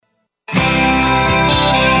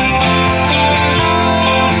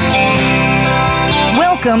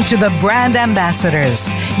Welcome to the Brand Ambassadors,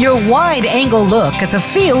 your wide-angle look at the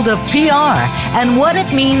field of PR and what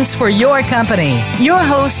it means for your company. Your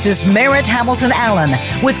host is Merritt Hamilton Allen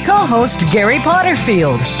with co-host Gary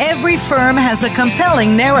Potterfield. Every firm has a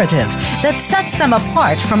compelling narrative that sets them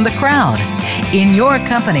apart from the crowd. In your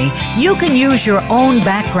company, you can use your own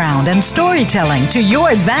background and storytelling to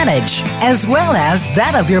your advantage, as well as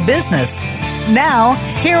that of your business. Now,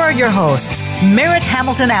 here are your hosts, Merritt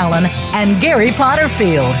Hamilton Allen and Gary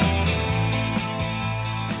Potterfield.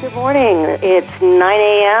 Good morning. It's 9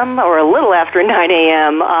 a.m. or a little after 9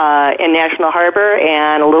 a.m. In National Harbor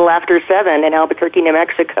and a little after 7 in Albuquerque, New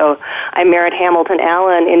Mexico. I'm Merritt Hamilton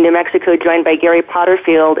Allen in New Mexico, joined by Gary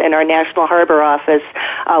Potterfield in our National Harbor office.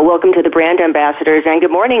 Welcome to the Brand Ambassadors, and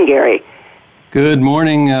good morning, Gary. Good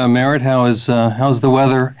morning, Merritt. How's the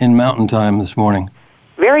weather in Mountain Time this morning?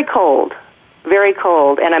 Very cold. Very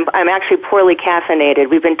cold, and I'm actually poorly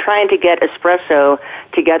caffeinated. We've been trying to get espresso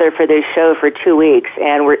together for this show for 2 weeks,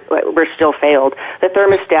 and we're still failed. The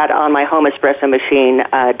thermostat on my home espresso machine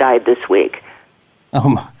died this week.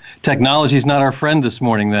 Technology's not our friend this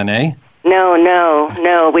morning, then, eh?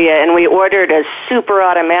 No. We ordered a super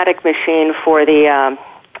automatic machine for the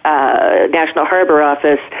National Harbor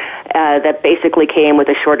office that basically came with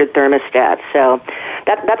a shorted thermostat. So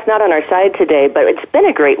that's not on our side today, but it's been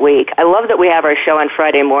a great week. I love that we have our show on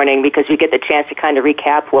Friday morning because we get the chance to kind of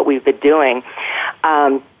recap what we've been doing.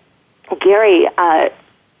 Gary,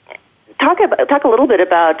 talk a little bit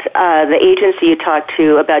about the agency you talked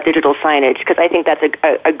to about digital signage, because I think that's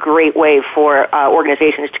a great way for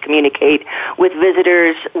organizations to communicate with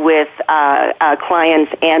visitors, with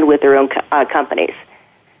clients, and with their own companies.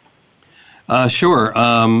 Sure.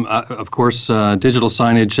 Of course, digital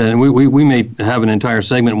signage, and we may have an entire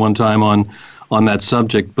segment one time on that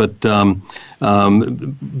subject, but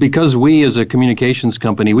because we as a communications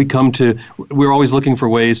company, we're always looking for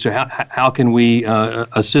ways to how can we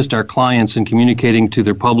assist our clients in communicating to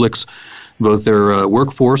their publics, both their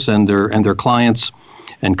workforce and their clients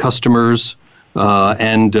and customers,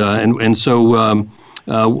 and so.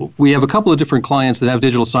 We have a couple of different clients that have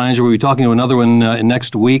digital signage. We'll be talking to another one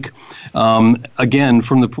next week. Again,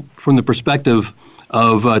 from the perspective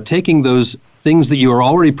of taking those things that you are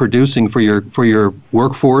already producing for your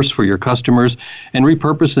workforce, for your customers, and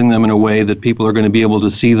repurposing them in a way that people are going to be able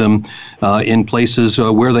to see them in places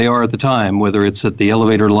where they are at the time, whether it's at the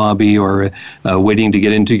elevator lobby or waiting to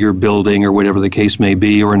get into your building or whatever the case may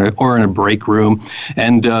be, or in a break room.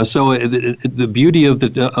 And so the beauty of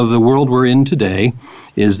the world we're in today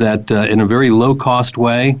is that in a very low-cost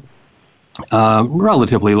way,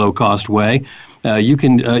 relatively low-cost way, you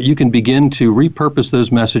can begin to repurpose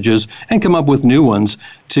those messages and come up with new ones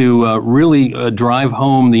to really drive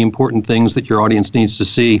home the important things that your audience needs to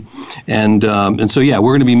see. And so we're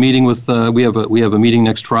going to be meeting with we have a meeting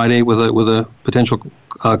next Friday with a potential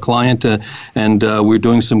client, and we're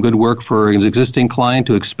doing some good work for an existing client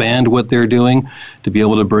to expand what they're doing, to be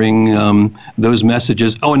able to bring those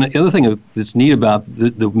messages. Oh, and the other thing that's neat about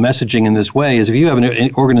the messaging in this way is if you have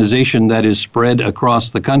an organization that is spread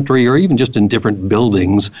across the country or even just in different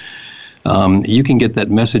buildings, you can get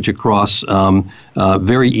that message across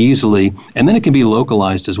very easily, and then it can be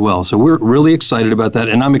localized as well. So we're really excited about that,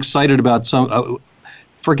 and I'm excited about some.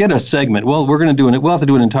 Forget a segment. Well, we'll have to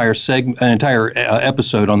do an entire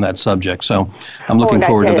episode on that subject. So I'm looking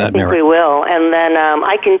forward to that, I think we will. And then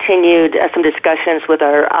I continued some discussions with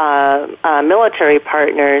our military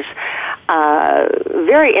partners.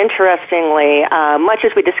 Very interestingly, much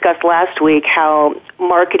as we discussed last week, how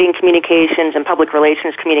marketing communications and public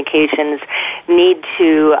relations communications need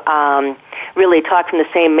to really talk from the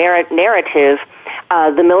same narrative.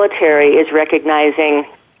 The military is recognizing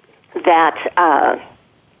that.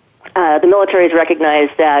 The military has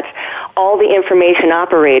recognized that all the information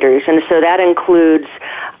operators, and so that includes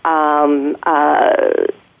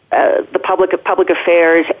the public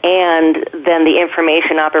affairs and then the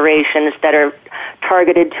information operations that are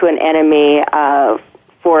targeted to an enemy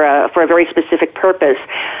for a very specific purpose.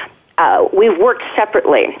 We've worked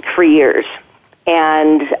separately for years.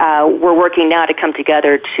 And we're working now to come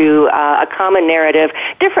together to a common narrative,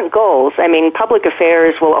 different goals. I mean, public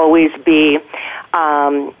affairs will always be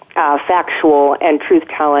factual and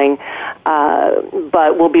truth-telling,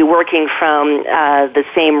 but we'll be working from the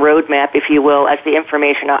same roadmap, if you will, as the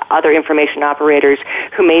other information operators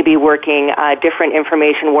who may be working different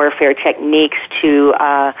information warfare techniques to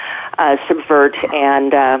subvert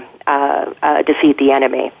and defeat the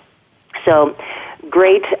enemy. So,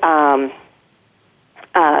 great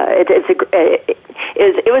It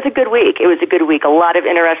was a good week. It was a good week. A lot of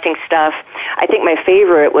interesting stuff. I think my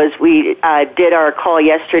favorite was we did our call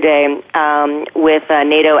yesterday with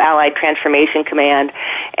NATO Allied Transformation Command,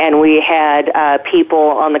 and we had people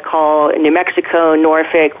on the call in New Mexico,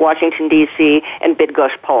 Norfolk, Washington, D.C., and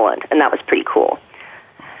Bydgoszcz, Poland, and that was pretty cool.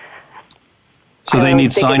 So they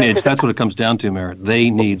need signage. That's what it comes down to, Merritt. They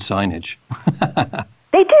need signage.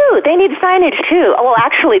 They do. They need signage, too. Well,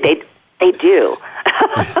 actually, they do.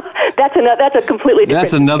 That's a completely different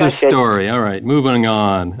That's another discussion. story. All right, moving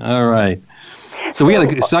on. All right. So we have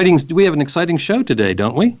an exciting show today,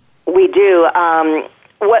 don't we? We do.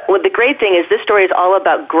 What the great thing is, this story is all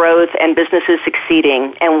about growth and businesses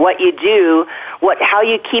succeeding, and what you do, how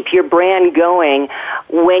you keep your brand going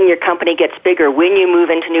when your company gets bigger. When you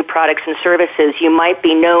move into new products and services, you might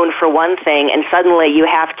be known for one thing, and suddenly you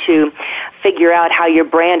have to figure out how your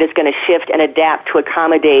brand is going to shift and adapt to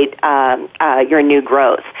accommodate your new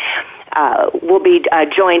growth. We'll be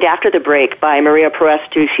joined after the break by Maria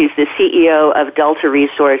Proestou. She's the CEO of Delta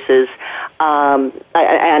Resources.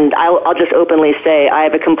 And I'll just openly say I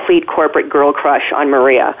have a complete corporate girl crush on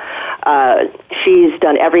Maria. She's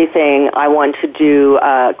done everything I want to do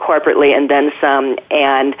corporately and then some.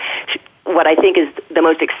 And what I think is the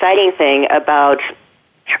most exciting thing about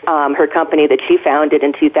her company that she founded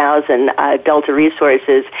in 2000, Delta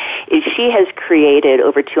Resources, is she has created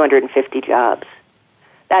over 250 jobs.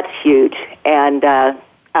 That's huge, and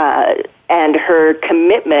her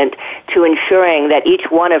commitment to ensuring that each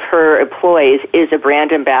one of her employees is a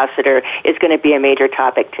brand ambassador is going to be a major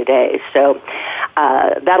topic today. So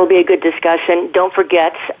that'll be a good discussion. Don't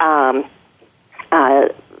forget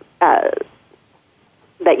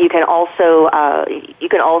that you can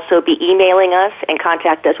also be emailing us and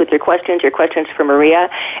contact us with your questions for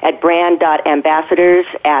Maria at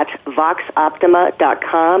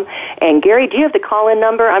brand.ambassadors@voxoptima.com. And Gary, do you have the call-in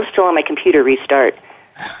number? I'm still on my computer restart.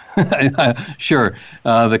 Sure.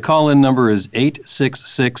 The call-in number is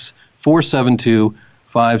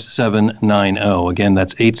 866-472-5790. Again,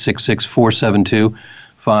 that's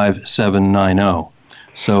 866-472-5790.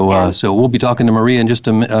 So we'll be talking to Maria in just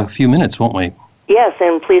a few minutes, won't we? Yes,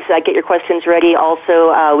 and please get your questions ready.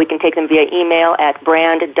 Also, we can take them via email at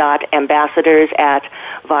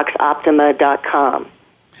brand.ambassadors@voxoptima.com.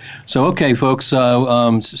 So, okay, folks.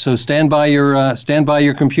 So stand by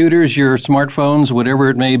your computers, your smartphones, whatever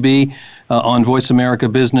it may be, on Voice America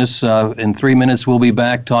Business. In 3 minutes, we'll be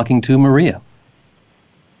back talking to Maria.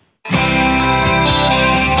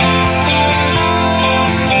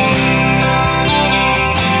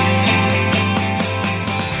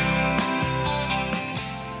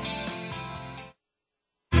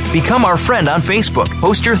 Become our friend on Facebook.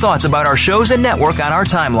 Post your thoughts about our shows and network on our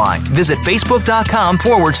timeline. Visit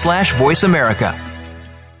facebook.com/Voice America.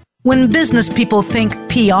 When business people think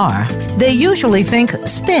PR, they usually think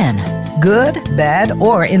spin. Good, bad,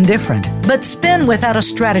 or indifferent. But spin without a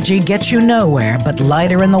strategy gets you nowhere but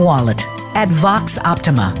lighter in the wallet. At Vox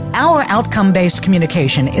Optima, our outcome-based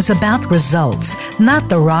communication is about results, not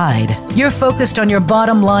the ride. You're focused on your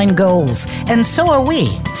bottom line goals, and so are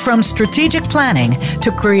we. From strategic planning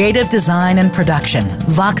to creative design and production,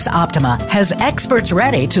 Vox Optima has experts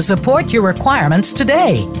ready to support your requirements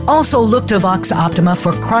today. Also look to Vox Optima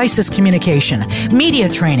for crisis communication, media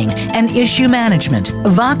training, and issue management.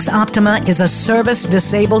 Vox Optima is a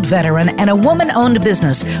service-disabled veteran and a woman-owned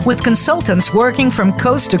business with consultants working from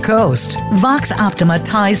coast to coast. Vox Optima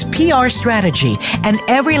ties PR strategy and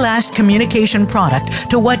every last communication product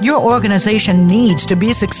to what your organization needs to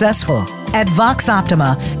be successful. At Vox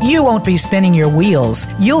Optima, you won't be spinning your wheels.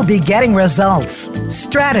 You'll be getting results.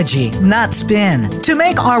 Strategy, not spin. To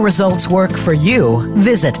make our results work for you,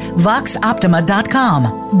 visit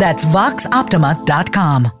voxoptima.com. That's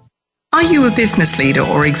voxoptima.com. Are you a business leader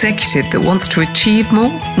or executive that wants to achieve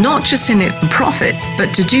more? Not just in it for profit,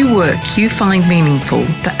 but to do work you find meaningful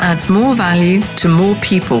that adds more value to more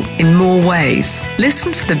people in more ways.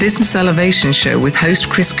 Listen for the Business Elevation Show with host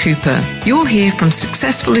Chris Cooper. You'll hear from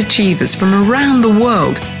successful achievers from around the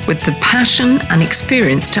world with the passion and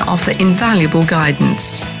experience to offer invaluable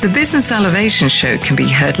guidance. The Business Elevation Show can be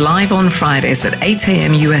heard live on Fridays at 8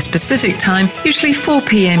 a.m. US Pacific Time, usually 4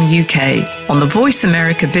 p.m. UK, on the Voice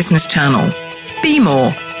America Business Channel. Be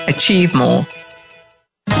more, achieve more.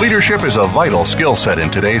 Leadership is a vital skill set in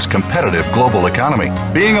today's competitive global economy.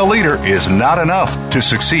 Being a leader is not enough. To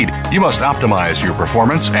succeed, you must optimize your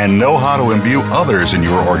performance and know how to imbue others in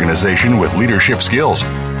your organization with leadership skills.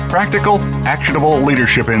 Practical, actionable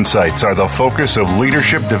leadership insights are the focus of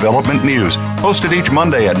Leadership Development News, hosted each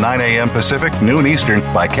Monday at 9 a.m. Pacific, noon Eastern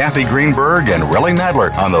by Kathy Greenberg and Relly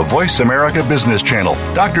Nadler on the Voice America Business Channel.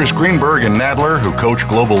 Doctors Greenberg and Nadler, who coach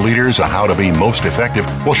global leaders on how to be most effective,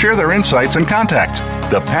 will share their insights and contacts.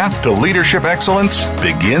 The path to leadership excellence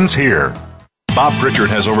begins here. Bob Pritchard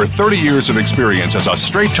has over 30 years of experience as a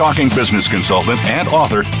straight-talking business consultant and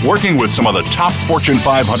author working with some of the top Fortune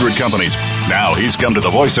 500 companies. Now he's come to the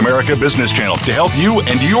Voice America Business Channel to help you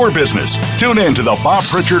and your business. Tune in to the Bob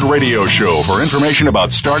Pritchard Radio Show for information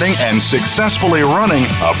about starting and successfully running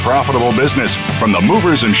a profitable business. From the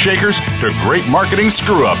movers and shakers to great marketing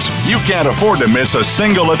screw-ups, you can't afford to miss a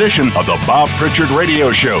single edition of the Bob Pritchard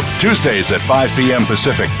Radio Show. Tuesdays at 5 p.m.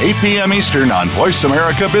 Pacific, 8 p.m. Eastern on Voice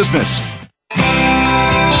America Business.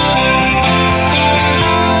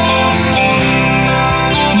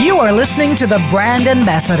 You are listening to the Brand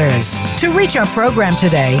Ambassadors. To reach our program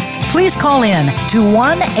today, please call in to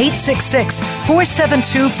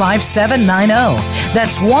 1-866-472-5790.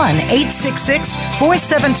 That's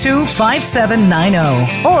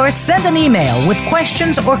 1-866-472-5790. Or send an email with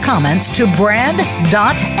questions or comments to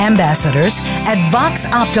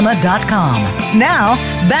brand.ambassadors@voxoptima.com. Now,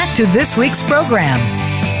 back to this week's program.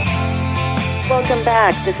 Welcome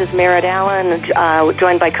back. This is Merritt Allen,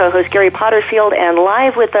 joined by co-host Gary Potterfield, and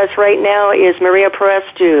live with us right now is Maria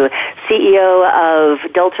Proestou, CEO of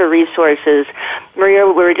Delta Resources. Maria,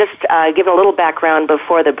 we were just giving a little background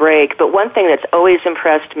before the break, but one thing that's always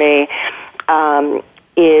impressed me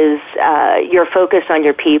is your focus on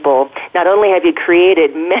your people. Not only have you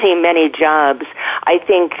created many, many jobs, I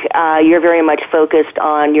think you're very much focused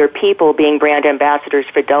on your people being brand ambassadors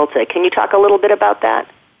for Delta. Can you talk a little bit about that?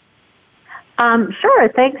 Sure.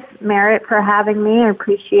 Thanks, Merritt, for having me. I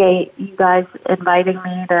appreciate you guys inviting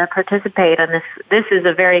me to participate in this. This is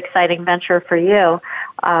a very exciting venture for you,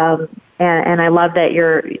 and I love that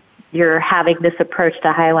you're having this approach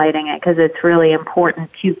to highlighting it because it's really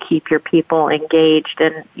important to keep your people engaged.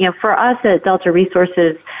 And for us at Delta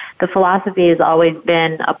Resources, the philosophy has always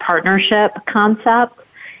been a partnership concept,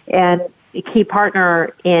 and a key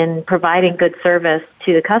partner in providing good service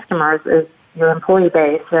to the customers is your employee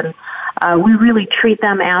base. And we really treat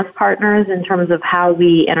them as partners in terms of how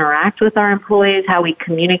we interact with our employees, how we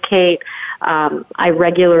communicate. I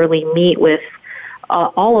regularly meet with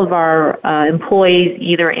all of our employees,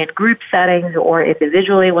 either in group settings or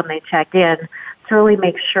individually when they check in, to really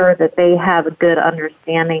make sure that they have a good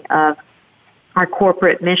understanding of our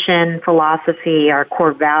corporate mission, philosophy, our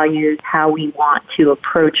core values, how we want to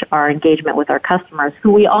approach our engagement with our customers,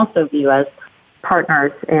 who we also view as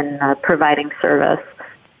partners in providing service.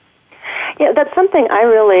 Yeah, that's something I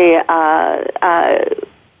really got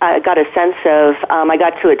a sense of. I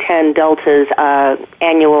got to attend Delta's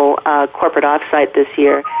annual corporate offsite this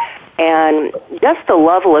year, and just the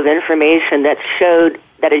level of information that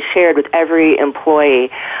is shared with every employee.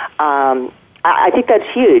 I think that's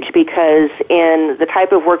huge because in the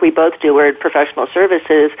type of work we both do, we're professional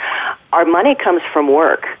services, our money comes from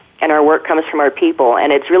work and our work comes from our people,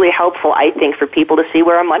 and it's really helpful, I think, for people to see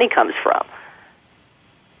where our money comes from.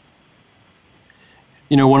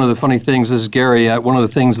 One of the funny things, this is Gary, one of the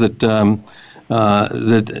things that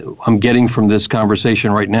that I'm getting from this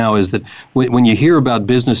conversation right now is that when you hear about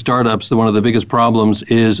business startups, one of the biggest problems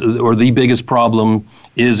is, or the biggest problem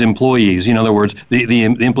is employees. In other words, the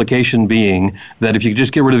implication being that if you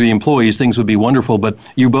just get rid of the employees, things would be wonderful. But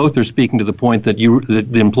you both are speaking to the point that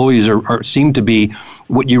the employees seem to be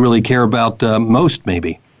what you really care about most,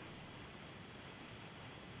 maybe.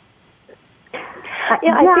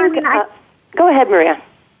 Yeah, I think. Go ahead, Maria.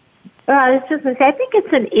 I was just going to say, I think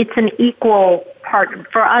it's an equal part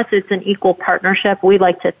for us. It's an equal partnership. We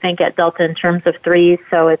like to think at Delta in terms of threes.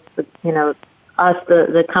 So it's us,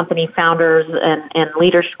 the company founders and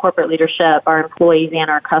corporate leadership, our employees, and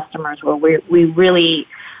our customers, where we really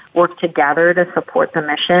work together to support the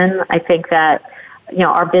mission. I think that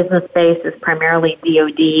our business base is primarily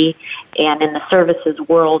DoD, and in the services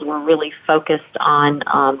world, we're really focused on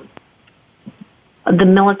the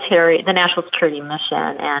military, the national security mission,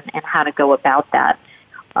 and how to go about that.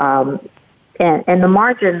 And the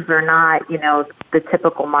margins are not, the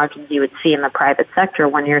typical margins you would see in the private sector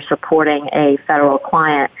when you're supporting a federal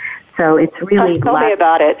client. So it's really Tell me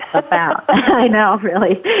about it. I know,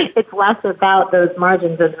 really. It's less about those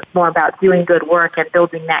margins and it's more about doing good work and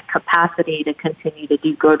building that capacity to continue to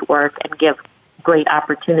do good work and give great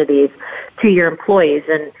opportunities to your employees.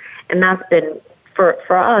 And that's been, for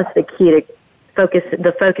us, the key to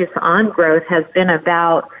the focus on growth has been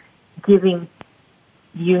about giving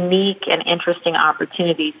unique and interesting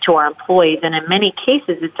opportunities to our employees. And in many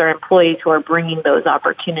cases, it's our employees who are bringing those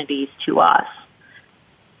opportunities to us.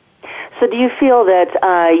 So do you feel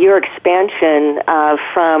that your expansion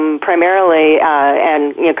from primarily,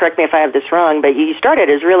 and correct me if I have this wrong, but you started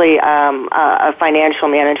as really a financial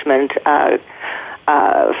management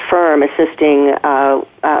firm assisting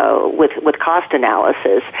with cost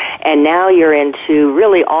analysis, and now you're into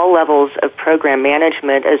really all levels of program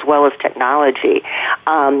management as well as technology.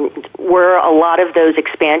 Were a lot of those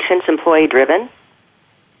expansions employee-driven?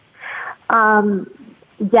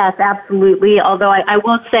 Yes, absolutely. Although I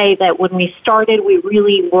will say that when we started, we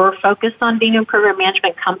really were focused on being a program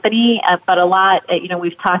management company, but a lot,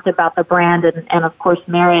 we've talked about the brand, and of course,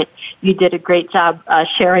 Merritt, you did a great job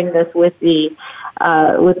sharing this with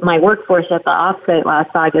with my workforce at the offsite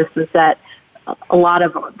last August, is that a lot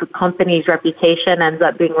of the company's reputation ends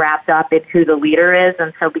up being wrapped up in who the leader is.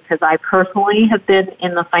 And so because I personally have been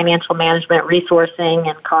in the financial management, resourcing,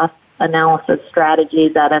 and cost analysis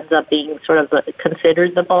strategies, that ends up being sort of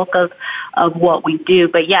considered the bulk of what we do.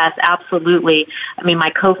 But yes, absolutely. I mean,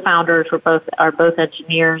 my co-founders are both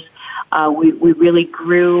engineers. We really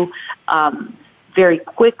grew very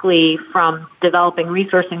quickly from developing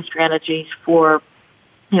resourcing strategies for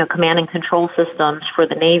command and control systems for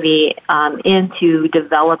the Navy into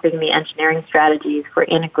developing the engineering strategies for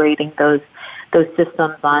integrating those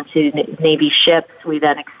systems onto Navy ships. We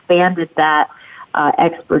then expanded that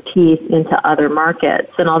expertise into other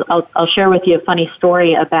markets. And I'll share with you a funny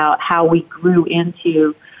story about how we grew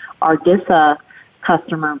into our DISA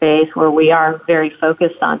customer base, where we are very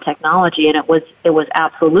focused on technology, and it was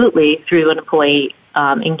absolutely through an employee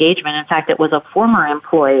engagement. In fact, it was a former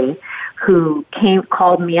employee who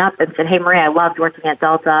called me up and said, "Hey, Maria, I loved working at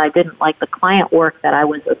Delta. I didn't like the client work that I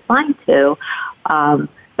was assigned to,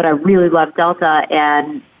 but I really loved Delta,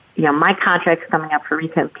 and my contract's coming up for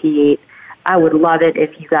recompete. I would love it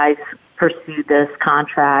if you guys pursued this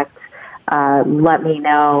contract. Let me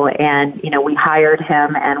know." And, we hired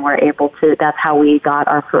him, and we're able to, that's how we got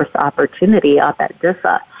our first opportunity up at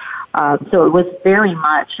DISA. So it was very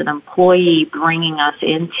much an employee bringing us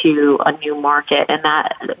into a new market, and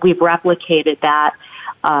that we've replicated that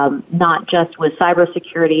not just with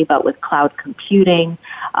cybersecurity, but with cloud computing.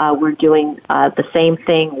 We're doing the same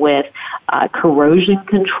thing with corrosion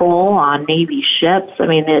control on Navy ships. I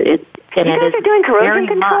mean, you guys are doing corrosion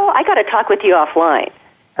control? I got to talk with you offline.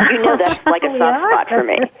 That's like a soft spot for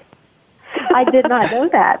me. I did not know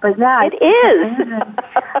that, but yeah, it is.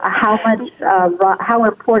 How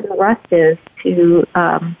important rust is to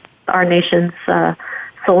our nation's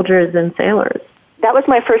soldiers and sailors. That was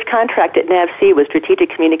my first contract at NAVC, was strategic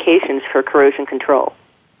communications for corrosion control.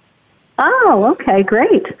 Oh, okay,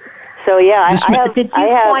 great. So yeah, I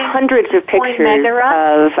have hundreds of pictures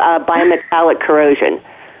of bimetallic corrosion.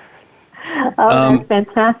 Oh, that's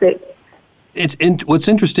fantastic. What's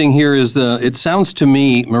interesting here is it sounds to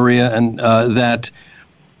me, Maria, and that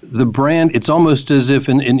the brand, it's almost as if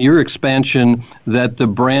in your expansion that the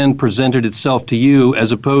brand presented itself to you,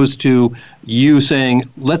 as opposed to you saying,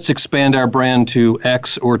 let's expand our brand to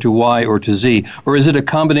X or to Y or to Z. Or is it a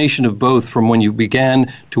combination of both from when you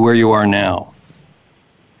began to where you are now?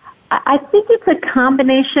 I think it's a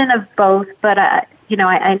combination of both, but I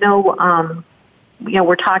know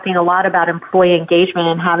we're talking a lot about employee engagement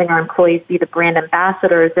and having our employees be the brand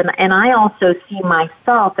ambassadors. And I also see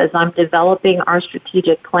myself, as I'm developing our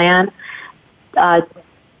strategic plan,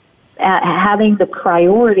 having the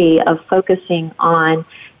priority of focusing on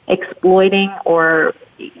exploiting or,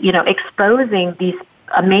 exposing these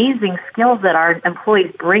amazing skills that our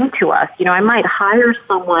employees bring to us. I might hire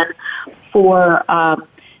someone for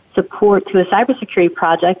support to a cybersecurity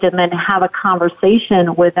project, and then have a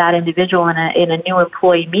conversation with that individual in a new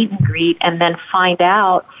employee meet and greet, and then find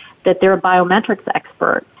out that they're a biometrics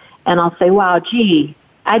expert. And I'll say, wow, gee,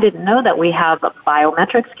 I didn't know that we have a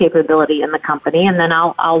biometrics capability in the company. And then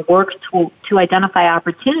I'll work to identify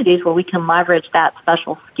opportunities where we can leverage that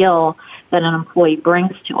special skill that an employee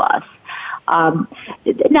brings to us.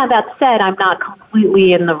 Now, that said, I'm not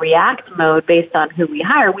completely in the react mode based on who we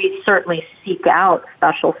hire. We certainly seek out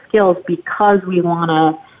special skills because we want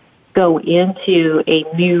to go into a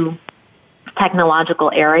new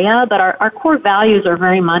technological area. But our core values are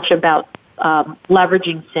very much about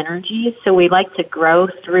leveraging synergies. So we like to grow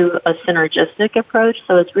through a synergistic approach.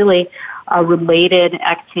 So it's really a related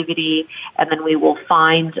activity, and then we will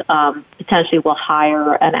find, potentially we'll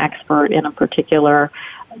hire an expert in a particular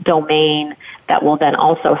domain that will then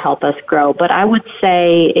also help us grow. But I would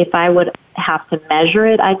say, if I would have to measure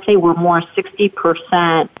it, I'd say we're more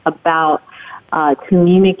 60% about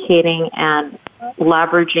communicating and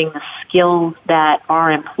leveraging the skills that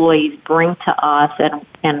our employees bring to us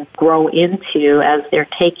and grow into as they're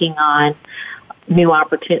taking on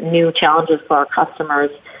new challenges for our customers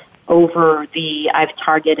over I've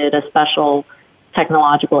targeted a special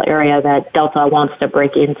technological area that Delta wants to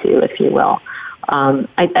break into, if you will.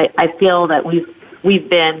 I feel that we've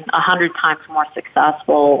been 100 times more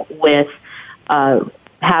successful with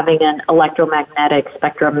having an electromagnetic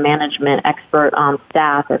spectrum management expert on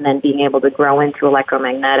staff and then being able to grow into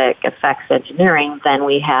electromagnetic effects engineering than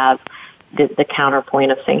we have the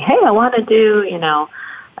counterpoint of saying, hey, I want to do,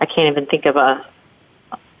 I can't even think of a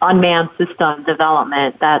unmanned system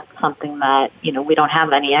development. That's something that, we don't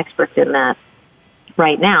have any experts in that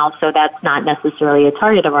right now, so that's not necessarily a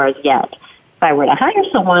target of ours yet. If I were to hire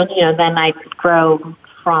someone, then I could grow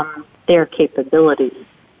from their capabilities.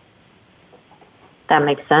 That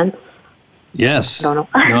makes sense? Yes. I don't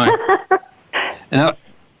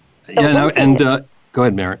know. Go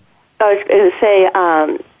ahead, Merritt. I was going to say,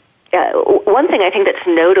 one thing I think that's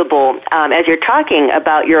notable as you're talking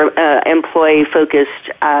about your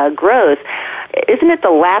employee-focused growth, isn't it the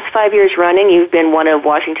last 5 years running you've been one of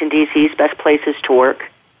Washington, D.C.'s best places to work?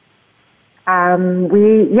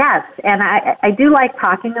 Yes, and I do like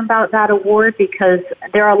talking about that award because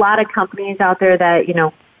there are a lot of companies out there that,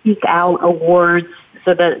 seek out awards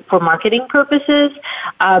for marketing purposes.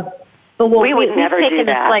 But we would never do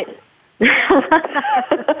that.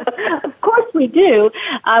 Of course we do.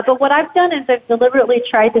 But what I've done is I've deliberately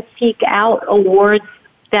tried to seek out awards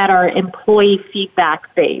that are employee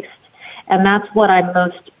feedback based. And that's what I'm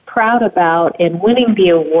most proud about in winning the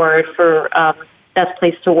award for Best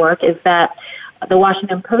Place to Work is that the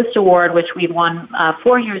Washington Post Award, which we've won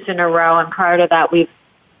 4 years in a row, and prior to that we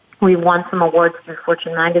won some awards through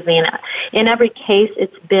Fortune magazine. In every case,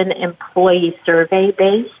 it's been employee survey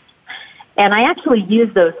based. And I actually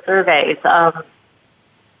use those surveys.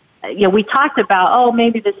 We talked about,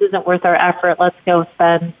 maybe this isn't worth our effort. Let's go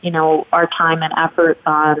spend, our time and effort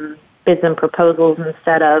on bids and proposals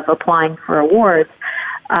instead of applying for awards.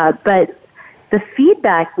 But the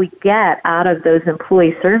feedback we get out of those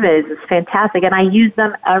employee surveys is fantastic, and I use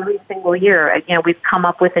them every single year. We've come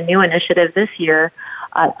up with a new initiative this year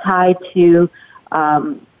tied to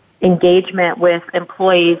engagement with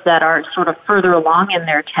employees that are sort of further along in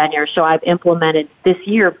their tenure. So I've implemented this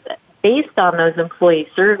year, based on those employee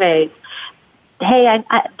surveys, hey,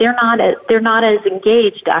 they're not as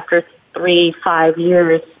engaged after 3-5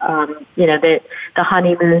 years. The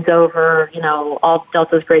honeymoon's over, all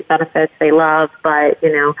Delta's great benefits they love, but,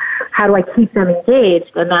 how do I keep them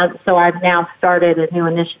engaged? And so I've now started a new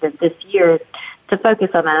initiative this year to focus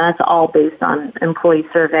on that. That's all based on employee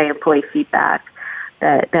survey, employee feedback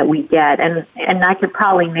that we get. And I could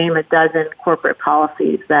probably name a dozen corporate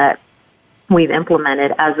policies that we've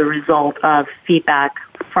implemented as a result of feedback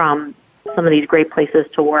from some of these great places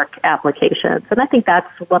to work applications. And I think that's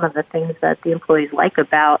one of the things that the employees like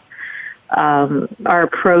about our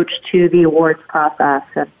approach to the awards process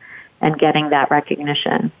and getting that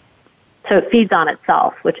recognition. So it feeds on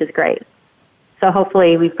itself, which is great. So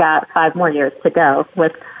hopefully we've got 5 more years to go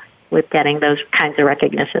with getting those kinds of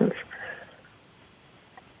recognitions.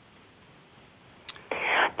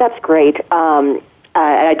 That's great. I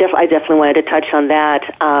definitely wanted to touch on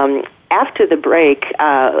that. After the break,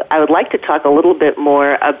 I would like to talk a little bit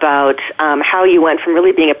more about how you went from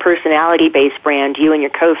really being a personality-based brand, you and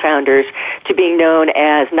your co-founders, to being known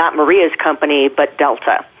as not Maria's company, but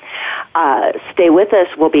Delta. Stay with us.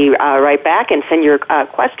 We'll be right back, and send your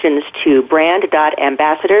questions to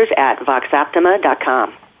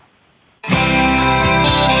brand.ambassadors@voxoptima.com.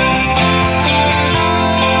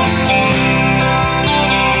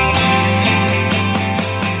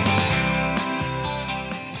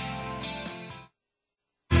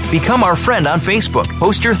 Become our friend on Facebook.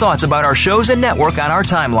 Post your thoughts about our shows and network on our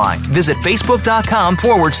timeline. Visit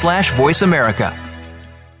facebook.com/Voice America.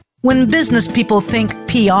 When business people think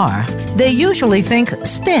PR, they usually think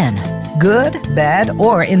spin. Good, bad,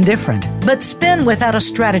 or indifferent. But spin without a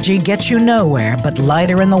strategy gets you nowhere but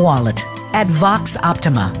lighter in the wallet. At Vox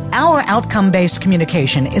Optima, our outcome-based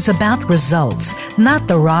communication is about results, not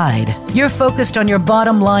the ride. You're focused on your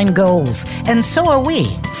bottom line goals, and so are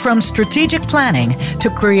we. From strategic planning to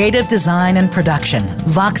creative design and production,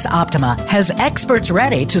 Vox Optima has experts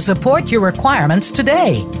ready to support your requirements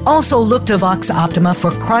today. Also look to Vox Optima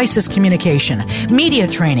for crisis communication, media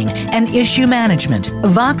training, and issue management.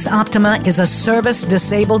 Vox Optima is a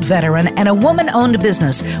service-disabled veteran and a woman-owned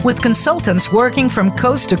business with consultants working from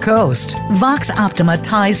coast to coast. Vox Optima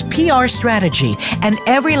ties Voice PR strategy and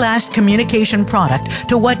every last communication product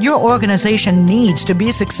to what your organization needs to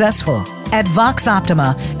be successful. At Vox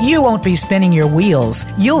Optima, you won't be spinning your wheels.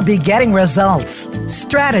 You'll be getting results.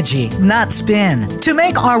 Strategy, not spin. To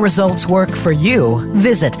make our results work for you,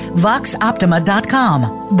 visit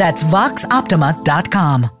voxoptima.com. That's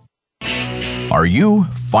voxoptima.com. Are you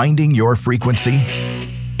finding your frequency?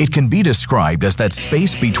 It can be described as that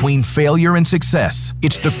space between failure and success.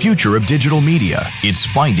 It's the future of digital media. It's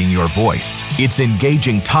finding your voice. It's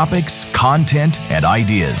engaging topics, content, and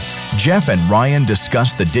ideas. Jeff and Ryan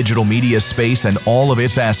discuss the digital media space and all of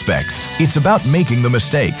its aspects. It's about making the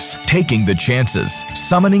mistakes, taking the chances,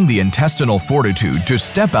 summoning the intestinal fortitude to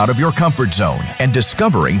step out of your comfort zone, and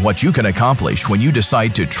discovering what you can accomplish when you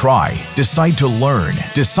decide to try, decide to learn,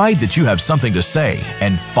 decide that you have something to say,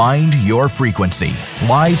 and find your frequency.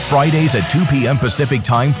 Live Fridays at 2 p.m. Pacific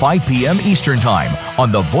Time, 5 p.m. Eastern Time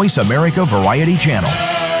on the Voice America Variety Channel.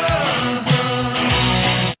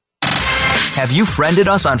 Have you friended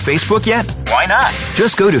us on Facebook yet? Why not?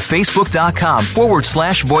 Just go to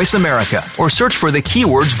facebook.com/Voice America or search for the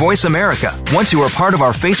keywords Voice America. Once you are part of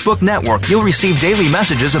our Facebook network, you'll receive daily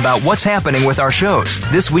messages about what's happening with our shows,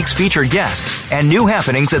 this week's featured guests, and new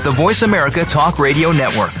happenings at the Voice America Talk Radio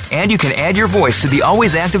Network. And you can add your voice to the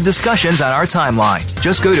always active discussions on our timeline.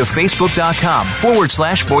 Just go to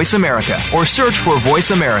facebook.com/Voice America or search for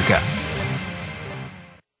Voice America.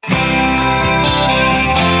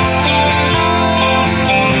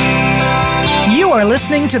 You are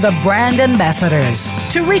listening to the Brand Ambassadors.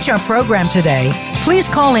 To reach our program today, please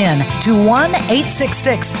call in to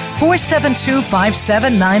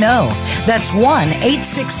 1-866-472-5790. That's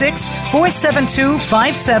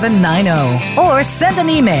 1-866-472-5790. Or send an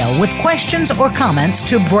email with questions or comments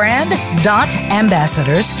to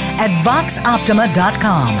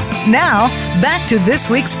brand.ambassadors@voxoptima.com. Now, back to this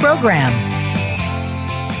week's program.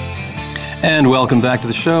 And welcome back to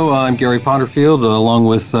the show. I'm Gary Potterfield, along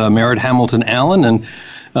with Merritt Hamilton Allen, and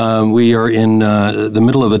we are in the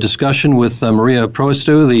middle of a discussion with Maria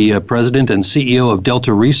Proestou, the president and CEO of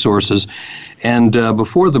Delta Resources. And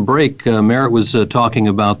before the break, Merritt was talking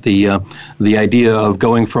about the idea of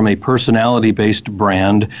going from a personality-based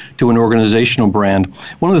brand to an organizational brand.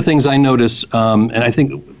 One of the things I notice, and I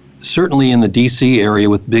think certainly in the D.C. area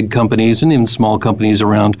with big companies and even small companies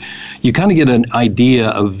around, you kind of get an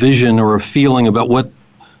idea, a vision, or a feeling about what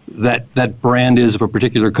that brand is of a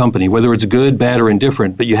particular company, whether it's good, bad, or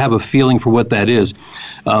indifferent, but you have a feeling for what that is.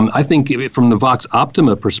 I think from the Vox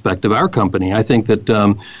Optima perspective, our company, I think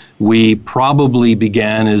that we probably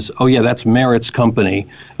began as, oh yeah, that's Merritt's company.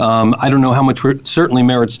 I don't know how much, certainly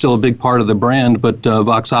Merritt's still a big part of the brand, but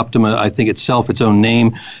Vox Optima, I think itself, its own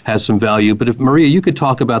name, has some value. But if, Maria, you could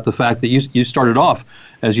talk about the fact that you started off,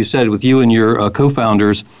 as you said, with you and your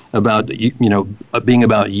co-founders about, being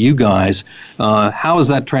about you guys. How has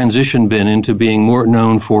that transition been into being more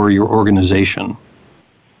known for your organization?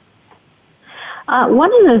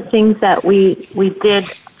 One of the things that we did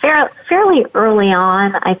fairly early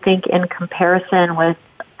on, I think, in comparison with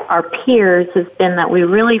our peers, has been that we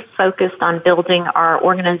really focused on building our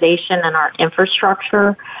organization and our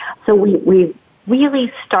infrastructure. So we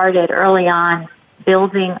really started early on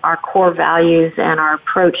building our core values and our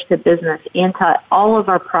approach to business into all of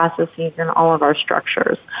our processes and all of our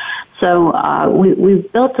structures. So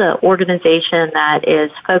we've built an organization that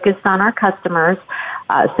is focused on our customers.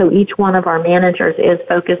 So each one of our managers is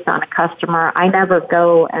focused on a customer. I never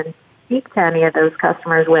go and speak to any of those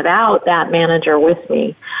customers without that manager with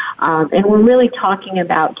me. And we're really talking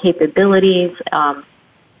about capabilities.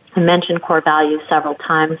 I mentioned core values several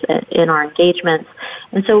times in our engagements.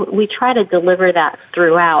 And so we try to deliver that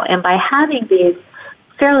throughout. And by having these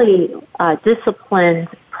fairly disciplined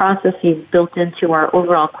processes built into our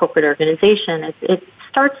overall corporate organization, it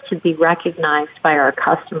starts to be recognized by our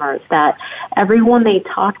customers that everyone they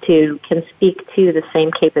talk to can speak to the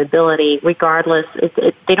same capability regardless.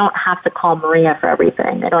 They don't have to call Maria for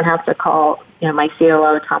everything. They don't have to call my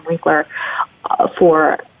COO, Tom Winkler,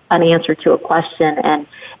 for an answer to a question and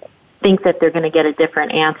think that they're going to get a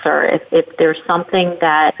different answer. If there's something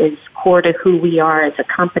that is core to who we are as a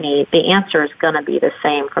company, the answer is going to be the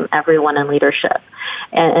same from everyone in leadership.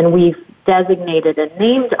 And we've designated and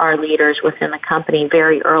named our leaders within the company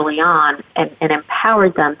very early on and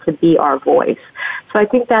empowered them to be our voice. So I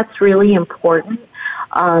think that's really important.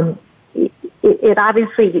 It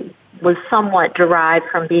obviously was somewhat derived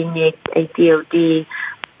from being a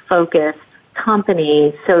DoD-focused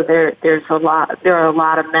company, so there are a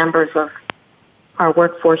lot of members of our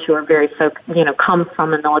workforce who are very come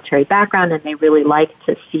from a military background, and they really like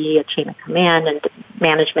to see a chain of command and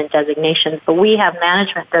management designations, but we have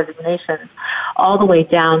management designations all the way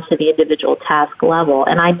down to the individual task level.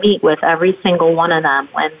 And I meet with every single one of them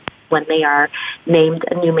when they are named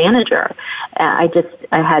a new manager. I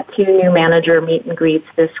had 2 new manager meet and greets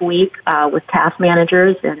this week with task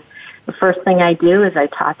managers, and the first thing I do is I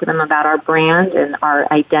talk to them about our brand and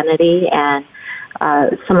our identity and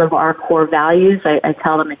some of our core values. I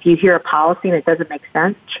tell them, if you hear a policy and it doesn't make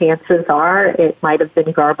sense, chances are it might have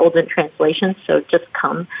been garbled in translation, so just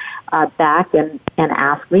come back and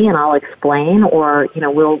ask me and I'll explain, or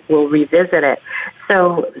we'll revisit it.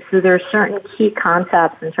 So there are certain key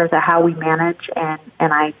concepts in terms of how we manage, and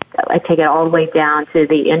I take it all the way down to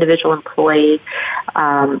the individual employee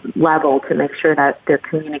level to make sure that they're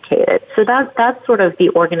communicated. So that's sort of the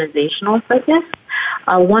organizational focus.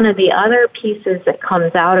 One of the other pieces that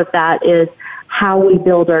comes out of that is how we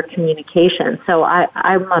build our communication. So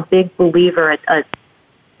I'm a big believer. An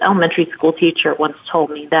elementary school teacher once told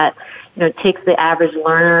me that it takes the average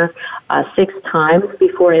learner 6 times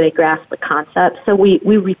before they grasp the concept. So we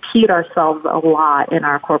repeat ourselves a lot in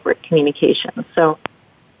our corporate communication. So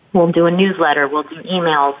we'll do a newsletter, we'll do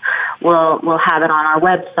emails, we'll have it on our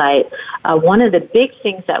website. One of the big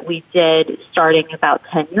things that we did starting about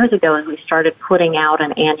 10 years ago is we started putting out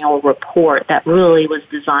an annual report that really was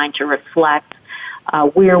designed to reflect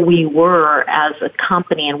where we were as a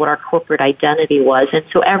company and what our corporate identity was. And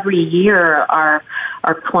so every year our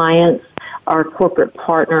clients, our corporate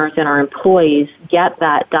partners, and our employees get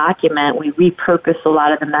that document. We repurpose a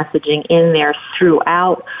lot of the messaging in there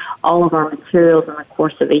throughout all of our materials in the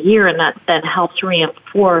course of a year, and that then helps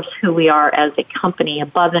reinforce who we are as a company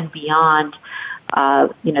above and beyond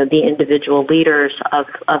the individual leaders of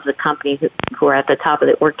the company who are at the top of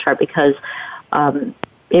the org chart, because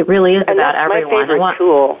it really is about everyone.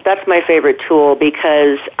 That's my favorite tool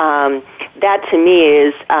because that to me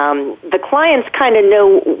is the clients kind of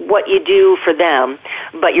know what you do for them,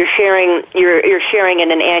 but you're sharing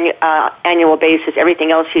in an annual basis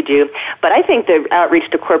everything else you do. But I think the outreach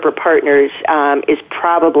to corporate partners is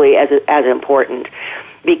probably as important,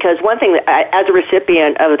 because one thing that as a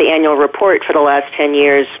recipient of the annual report for the last 10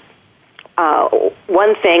 years,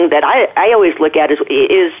 one thing that I always look at is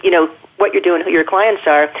what you're doing, who your clients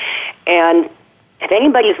are. And if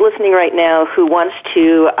anybody's listening right now who wants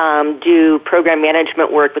to do program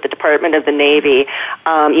management work with the Department of the Navy,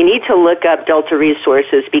 you need to look up Delta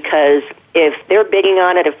Resources, because if they're bidding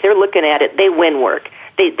on it, if they're looking at it, they win work.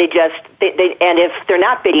 And if they're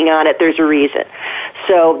not bidding on it, there's a reason.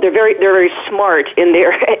 So they're very smart in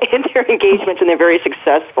their engagements, and they're very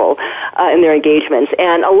successful in their engagements.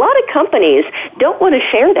 And a lot of companies don't want to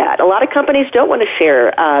share that. A lot of companies don't want to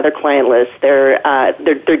share their client lists,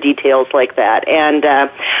 their details like that. And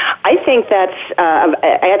I think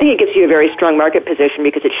I think it gives you a very strong market position,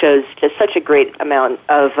 because it shows just such a great amount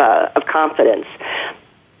of confidence.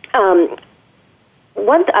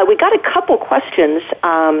 We got a couple questions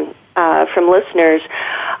from listeners.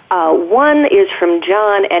 One is from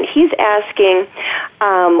John, and he's asking,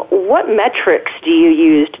 what metrics do you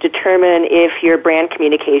use to determine if your brand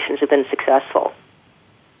communications have been successful?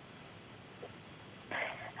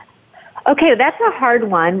 Okay, that's a hard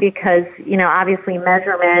one because, obviously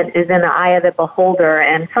measurement is in the eye of the beholder,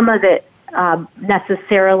 and some of it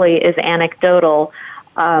necessarily is anecdotal.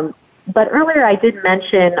 But earlier I did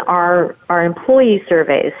mention our employee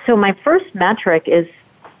surveys. So my first metric is,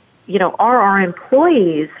 are our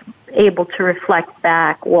employees able to reflect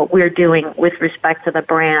back what we're doing with respect to the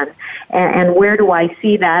brand? And where do I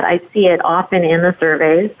see that? I see it often in the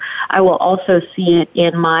surveys. I will also see it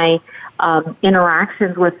in my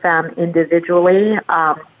interactions with them individually.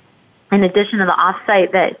 In addition to the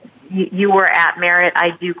offsite that you were at, Merritt,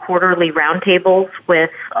 I do quarterly roundtables with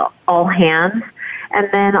all hands. And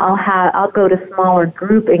then I'll go to smaller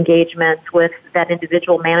group engagements with that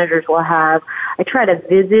individual managers will have. I try to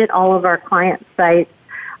visit all of our client sites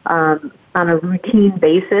on a routine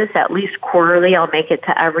basis, at least quarterly. I'll make it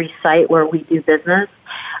to every site where we do business.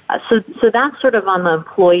 So that's sort of on the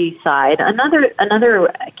employee side.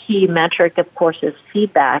 Another key metric, of course, is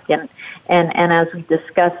feedback. And as we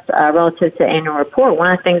discussed relative to annual report, one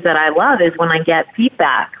of the things that I love is when I get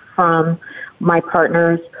feedback from my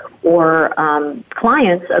partners or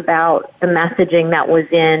clients about the messaging that was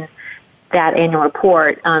in that annual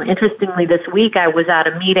report. Interestingly, this week I was at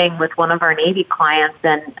a meeting with one of our Navy clients,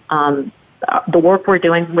 and the work we're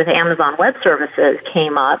doing with Amazon Web Services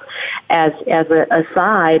came up as an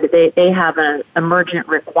aside. They have an emergent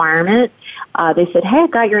requirement. They said, hey, I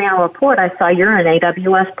got your annual report. I saw you're an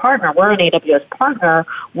AWS partner. We're an AWS partner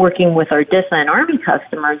working with our DISA and Army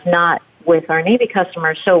customers, not with our Navy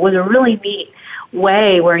customers. So it was a really neat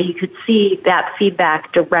way where you could see that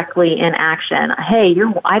feedback directly in action. Hey,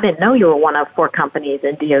 I didn't know you were one of 4 companies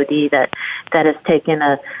in DoD that has taken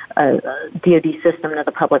a DoD system to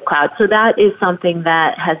the public cloud. So that is something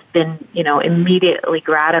that has been, immediately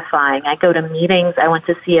gratifying. I go to meetings. I went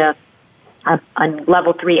to see a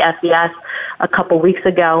level 3 SES a couple weeks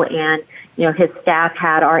ago, and his staff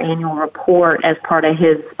had our annual report as part of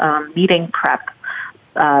his meeting prep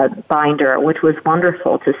binder, which was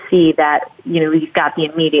wonderful to see that, you've got the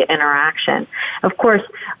immediate interaction. Of course,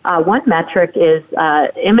 one metric is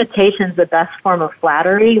imitation's the best form of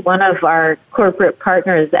flattery. One of our corporate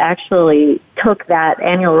partners actually took that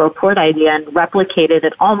annual report idea and replicated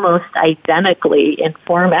it almost identically in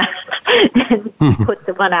format and put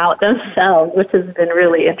the one out themselves, which has been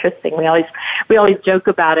really interesting. We always joke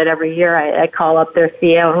about it every year. I call up their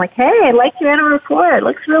CEO. I'm like, hey, I like your annual report. It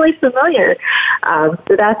looks really familiar.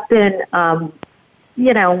 So that's been,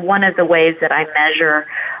 one of the ways that I measure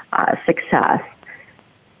success.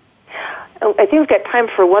 I think we've got time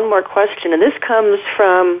for one more question, and this comes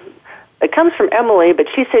from Emily, but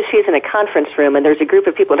she says she's in a conference room, and there's a group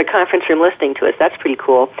of people in a conference room listening to us. That's pretty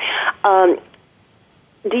cool.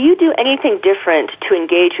 Do you do anything different to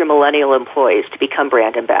engage your millennial employees to become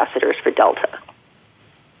brand ambassadors for Delta?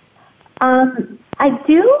 I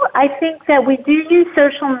do. I think that we do use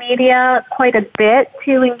social media quite a bit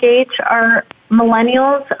to engage our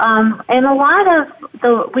millennials,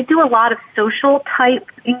 and we do a lot of social type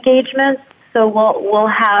engagements. So we'll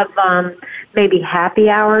have maybe happy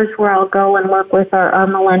hours where I'll go and work with our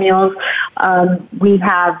millennials. We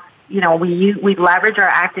have, we leverage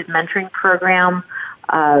our active mentoring program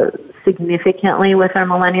significantly with our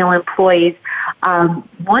millennial employees.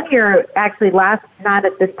 1 year, actually not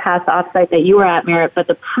at this past offsite that you were at, Merritt, but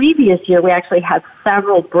the previous year we actually had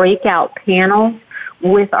several breakout panels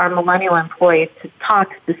with our millennial employees to talk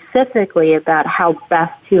specifically about how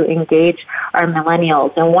best to engage our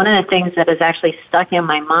millennials. And one of the things that has actually stuck in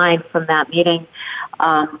my mind from that meeting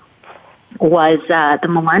was the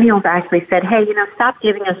millennials actually said, hey, stop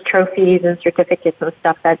giving us trophies and certificates and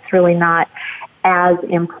stuff. That's really not as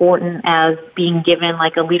important as being given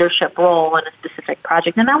like a leadership role in a specific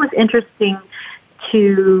project. And that was interesting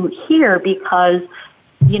to hear because,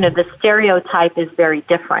 the stereotype is very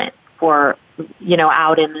different for,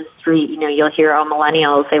 out in the street. You'll hear,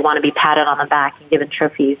 millennials, they want to be patted on the back and given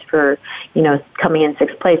trophies for, coming in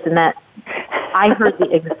 6th place. And that I heard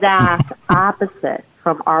the exact opposite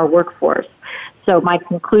from our workforce. So my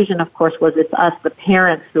conclusion, of course, was it's us, the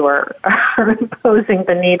parents, who are imposing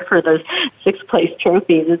the need for those 6th place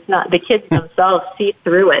trophies. It's not the kids themselves see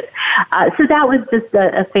through it. So that was just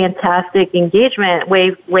a fantastic engagement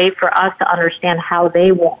way for us to understand how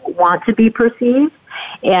they want to be perceived.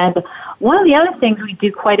 And one of the other things we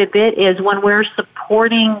do quite a bit is when we're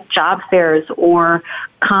supporting job fairs or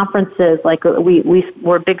conferences, like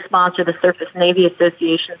we're a big sponsor of the Surface Navy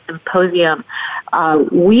Association Symposium,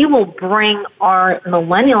 we will bring our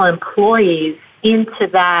millennial employees into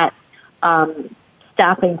that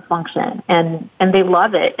staffing function, and they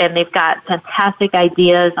love it, and they've got fantastic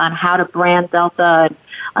ideas on how to brand Delta,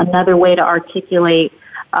 another way to articulate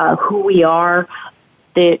who we are.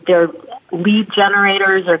 Their lead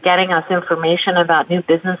generators are getting us information about new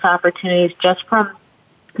business opportunities just from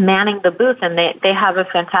manning the booth, and they have a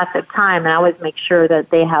fantastic time. And I always make sure that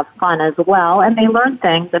they have fun as well, and they learn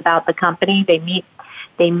things about the company. They meet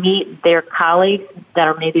their colleagues that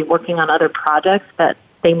are maybe working on other projects that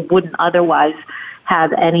they wouldn't otherwise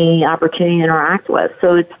have any opportunity to interact with.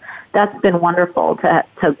 So that's been wonderful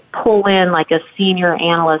to pull in like a senior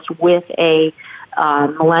analyst with a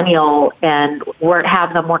millennial and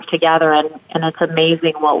have them work together, and it's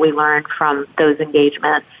amazing what we learned from those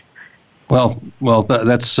engagements. Well,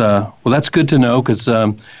 that's good to know, because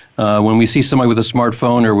when we see somebody with a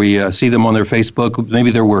smartphone or we see them on their Facebook,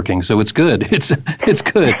 maybe they're working. So it's good. It's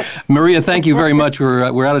good. Maria, thank you very much.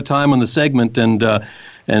 We're out of time on the segment, and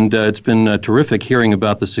it's been terrific hearing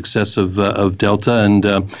about the success of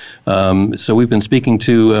Delta. And so we've been speaking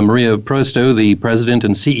to Maria Proestou, the president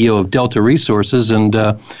and CEO of Delta Resources, and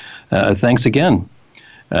thanks again.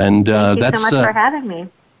 And thank you so much for having me.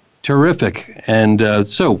 Terrific. And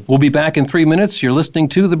so we'll be back in 3 minutes. You're listening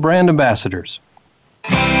to The Brand Ambassadors.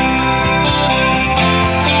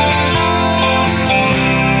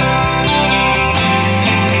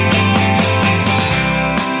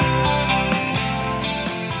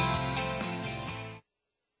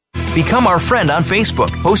 Become our friend on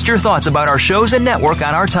Facebook. Post your thoughts about our shows and network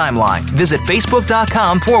on our timeline. Visit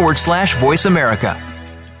facebook.com/Voice America.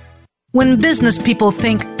 When business people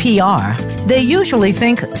think PR, they usually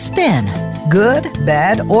think spin, good,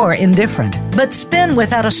 bad, or indifferent. But spin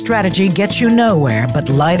without a strategy gets you nowhere but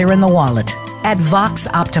lighter in the wallet. At Vox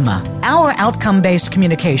Optima, our outcome-based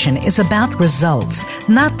communication is about results,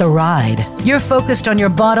 not the ride. You're focused on your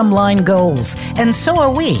bottom line goals, and so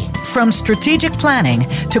are we. From strategic planning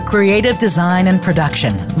to creative design and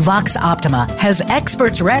production, Vox Optima has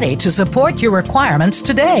experts ready to support your requirements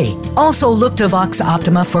today. Also look to Vox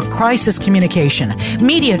Optima for crisis communication,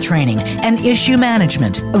 media training, and issue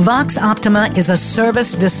management. Vox Optima is a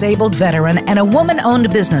service-disabled veteran and a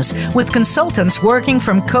woman-owned business with consultants working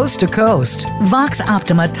from coast to coast. Vox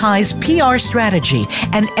Optima ties PR strategy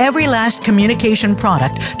and every last communication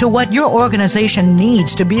product to what your organization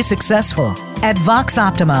needs to be successful. At Vox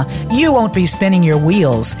Optima, you won't be spinning your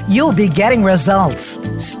wheels. You'll be getting results.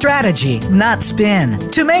 Strategy, not spin.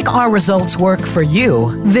 To make our results work for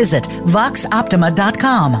you, visit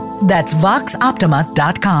voxoptima.com. That's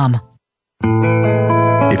voxoptima.com.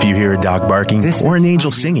 If you hear a dog barking or an angel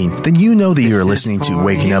singing, then you know that you're listening to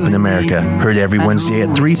Waking Up in America. Heard every Wednesday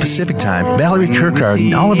at 3 Pacific Time, Valerie Kirkard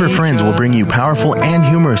and all of her friends will bring you powerful and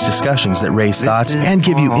humorous discussions that raise thoughts and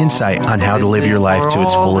give you insight on how to live your life to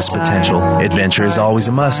its fullest potential. Adventure is always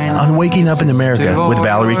a must on Waking Up in America with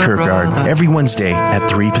Valerie Kirkard every Wednesday at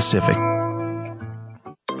 3 Pacific.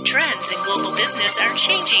 Trends in global business are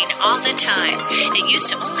changing all the time. It used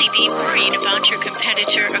to only be worrying about your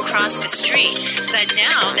competitor across the street, but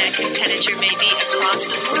now that competitor may be across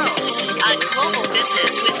the world. On Global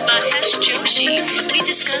Business with Mahesh Joshi, we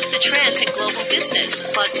discuss the trends in global business,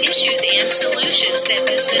 plus issues and solutions that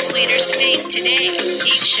business leaders face today.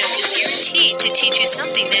 Each show is guaranteed to teach you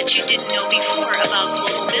something that you didn't know before about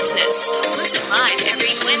global business. Listen live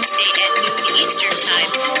every Wednesday at noon Eastern Time,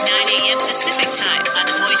 9 a.m. Pacific Time on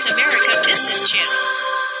the Voice America Business Channel.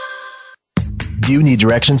 Do you need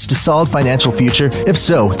directions to solid financial future? If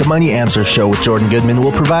so, the Money Answers Show with Jordan Goodman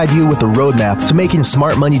will provide you with a roadmap to making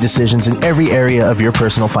smart money decisions in every area of your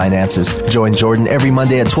personal finances. Join Jordan every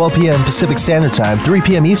Monday at 12 p.m. Pacific Standard Time, 3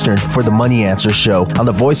 p.m. Eastern for the Money Answers Show on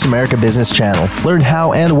the Voice America Business Channel. Learn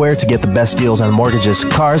how and where to get the best deals on mortgages,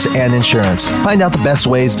 cars, and insurance. Find out the best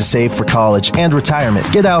ways to save for college and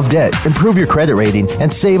retirement. Get out of debt, improve your credit rating,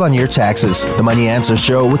 and save on your taxes. The Money Answers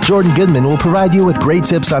Show with Jordan Goodman will provide you with great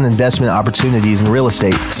tips on investment opportunities in real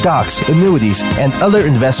estate, stocks, annuities, and other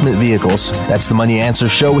investment vehicles. That's the Money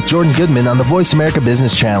Answers Show with Jordan Goodman on the Voice America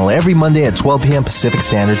Business Channel every Monday at 12 p.m. Pacific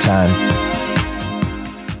Standard Time.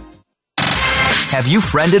 Have you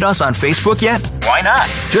friended us on Facebook yet? Why not?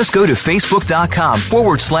 Just go to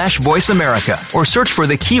facebook.com/Voice America or search for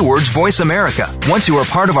the keywords Voice America. Once you are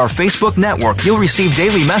part of our Facebook network, you'll receive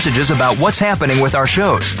daily messages about what's happening with our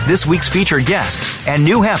shows, this week's featured guests, and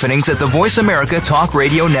new happenings at the Voice America Talk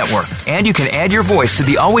Radio Network. And you can add your voice to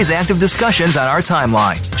the always active discussions on our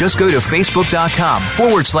timeline. Just go to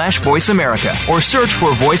facebook.com/Voice America or search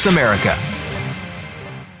for Voice America.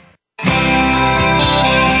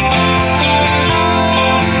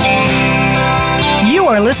 You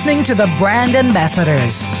are listening to the Brand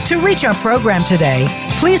Ambassadors. To reach our program today,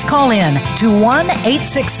 please call in to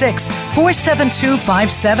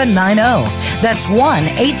 1-866-472-5790. That's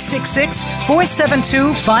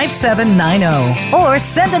 1-866-472-5790. Or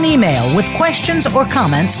send an email with questions or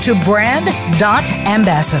comments to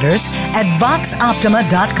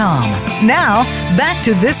brand.ambassadors@voxoptima.com. Now, back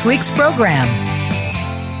to this week's program.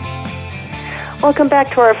 Welcome back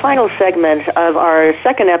to our final segment of our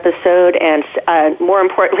second episode, and more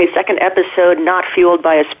importantly, second episode not fueled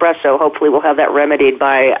by espresso. Hopefully we'll have that remedied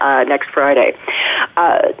by next Friday.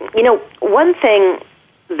 One thing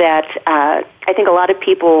that I think a lot of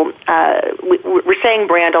people, we're saying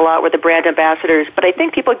brand a lot, we're the brand ambassadors, but I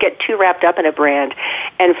think people get too wrapped up in a brand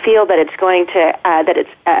and feel that it's going to, that it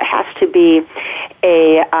has to be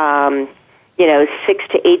a 6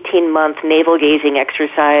 to 18 month navel gazing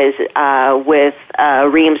exercise with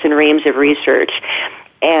reams and reams of research.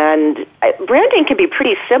 And branding can be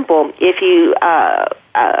pretty simple if you are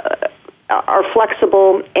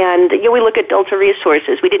flexible. And we look at Delta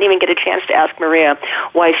Resources. We didn't even get a chance to ask Maria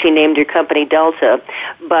why she named her company Delta,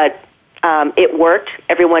 but it worked.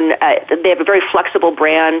 Everyone, they have a very flexible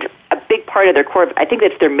brand. A big part of their core, I think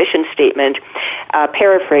that's their mission statement,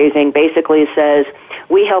 paraphrasing, basically says,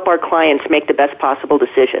 we help our clients make the best possible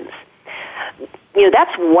decisions.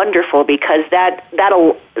 That's wonderful because that's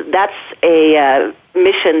a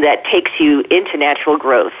mission that takes you into natural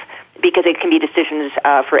growth, because it can be decisions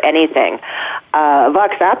for anything.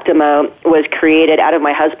 Vox Optima was created out of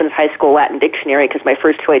my husband's high school Latin dictionary because my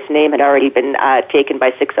first choice name had already been taken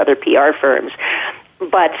by 6 other PR firms.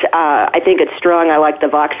 But I think it's strong. I like the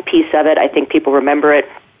Vox piece of it. I think people remember it.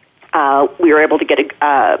 we were able to get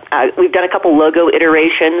we've done a couple logo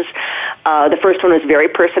iterations. The first one was very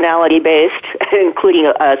personality-based, including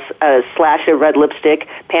a slash of red lipstick,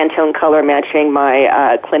 Pantone color matching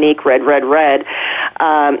my Clinique red.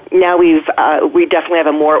 Now we definitely have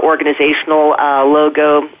a more organizational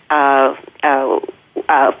logo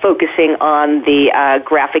focusing on the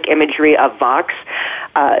graphic imagery of Vox.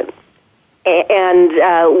 And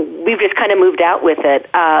we've just kind of moved out with it.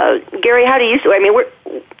 Gary, how do you see? I mean,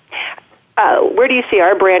 where do you see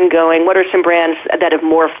our brand going? What are some brands that have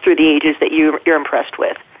morphed through the ages that you're impressed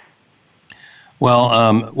with?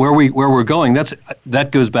 Well, where we're going,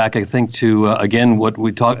 that goes back, I think, to again what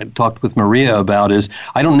we talked with Maria about is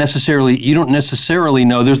you don't necessarily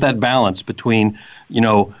know. There's that balance between,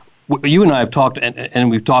 you and I have talked, and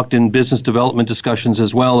we've talked in business development discussions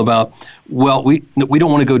as well about, well, we don't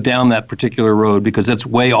want to go down that particular road because that's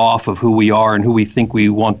way off of who we are and who we think we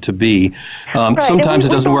want to be. Right. Sometimes it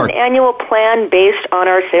doesn't work. An annual plan based on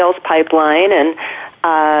our sales pipeline and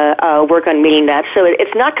work on meeting that. So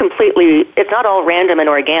it's not all random and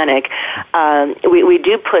organic. We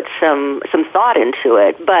do put some thought into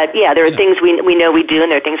it. But yeah, there are things we know we do and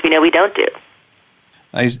there are things we know we don't do.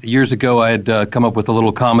 Years ago, I had come up with a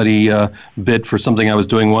little comedy bit for something I was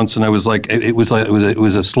doing once, and I was like, it was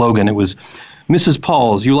a slogan. It was, "Mrs.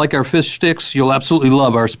 Paul's, you like our fish sticks? You'll absolutely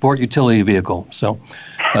love our sport utility vehicle." So,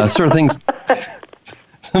 sort of things.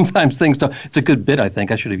 Sometimes things don't. It's a good bit, I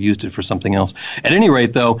think. I should have used it for something else. At any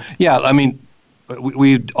rate, though, yeah, I mean,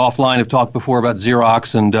 we offline have talked before about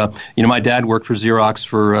Xerox, and my dad worked for Xerox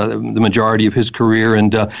for the majority of his career,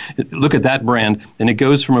 and look at that brand, and it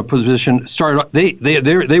goes from a position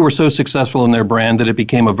they were so successful in their brand that it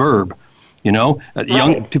became a verb,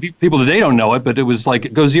 young people today don't know it, but it was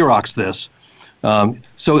like, go Xerox this.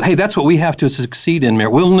 So hey, that's what we have to succeed in, Mayor.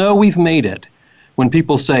 We'll know we've made it when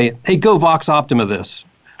people say, hey, go Vox Optima this,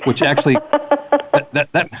 which actually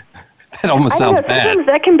that almost sounds bad. Sometimes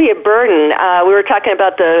that can be a burden. We were talking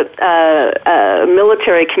about the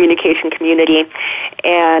military communication community,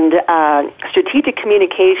 and strategic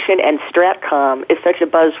communication and Stratcom is such a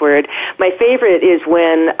buzzword. My favorite is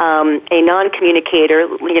when a non-communicator,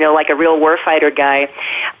 like a real warfighter guy,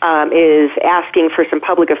 is asking for some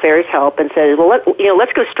public affairs help and says, well,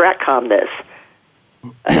 let's go Stratcom this.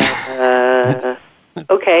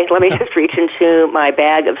 Okay, let me just reach into my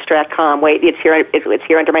bag of Stratcom. Wait, it's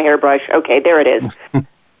here under my hairbrush. Okay, there it is.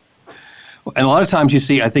 And a lot of times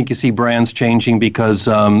I think you see brands changing because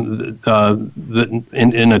in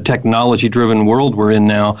a technology-driven world we're in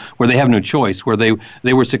now, where they have no choice, where they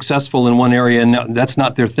were successful in one area and now that's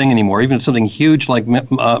not their thing anymore. Even something huge like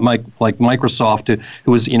Microsoft,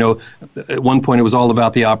 who was at one point it was all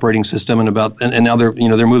about the operating system and now they're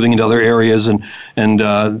moving into other areas and in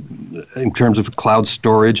terms of cloud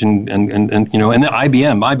storage and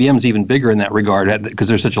IBM's even bigger in that regard because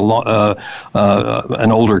they're such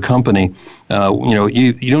an older company. You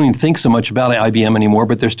don't even think so much about IBM anymore,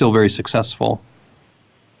 but they're still very successful.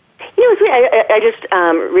 I just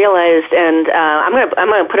realized, and I'm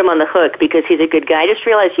gonna put him on the hook because he's a good guy. I just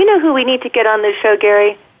realized, who we need to get on this show,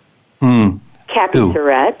 Gary? Cappy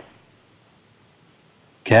Surratt.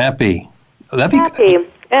 Cappy. Cappy.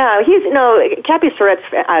 Yeah, Cappy Surratt's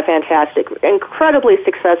fantastic, incredibly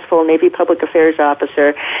successful Navy public affairs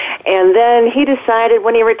officer. And then he decided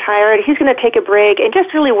when he retired, he's going to take a break and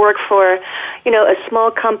just really work for, a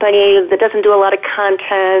small company that doesn't do a lot of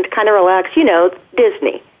content, kind of relax,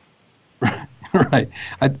 Disney. Right.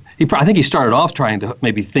 I think he started off trying to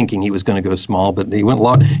maybe thinking he was going to go small, but he went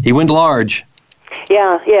large.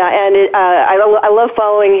 Yeah, and I love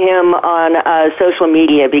following him on social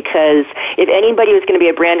media because if anybody was going to be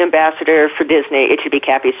a brand ambassador for Disney, it should be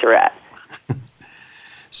Cappy Surratt.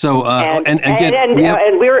 So and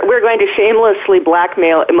we're going to shamelessly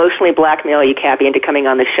emotionally blackmail you, Cappy, into coming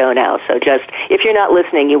on the show now. So just if you're not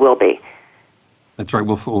listening, you will be. That's right.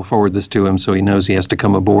 We'll forward this to him so he knows he has to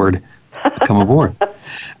come aboard.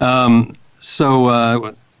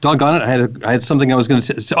 Doggone it! I had something I was going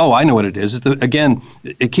to say. Oh, I know what it is. Again,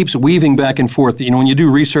 it keeps weaving back and forth. When you do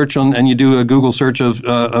research and you do a Google search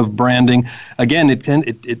of branding, again,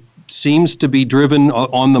 it seems to be driven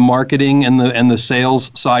on the marketing and the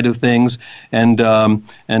sales side of things. And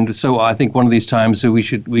so I think one of these times we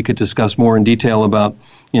could discuss more in detail about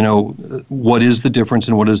what is the difference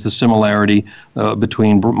and what is the similarity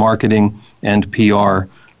between marketing and PR.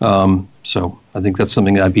 So I think that's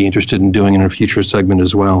something I'd be interested in doing in a future segment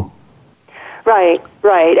as well. Right.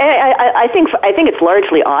 I think it's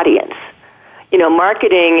largely audience.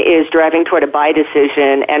 Marketing is driving toward a buy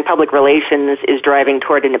decision, and public relations is driving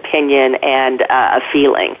toward an opinion and a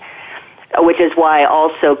feeling. which is why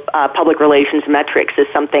also public relations metrics is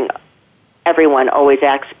something everyone always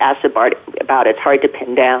asks about. It's hard to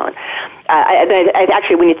pin down.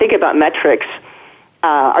 Actually, when you think about metrics,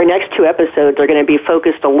 our next 2 episodes are going to be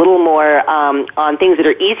focused a little more on things that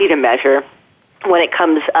are easy to measure when it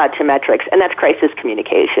comes to metrics, and that's crisis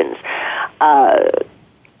communications.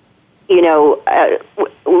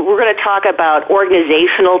 We're going to talk about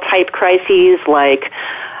organizational type crises like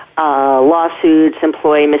lawsuits,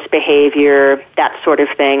 employee misbehavior, that sort of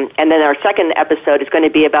thing. And then our second episode is going to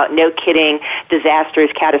be about no-kidding disasters,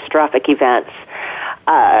 catastrophic events.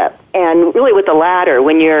 And really with the latter,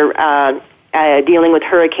 when you're dealing with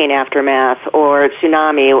hurricane aftermath or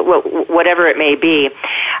tsunami, whatever it may be,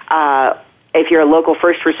 if you're a local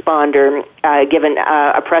first responder, given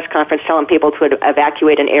a press conference telling people to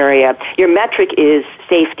evacuate an area, your metric is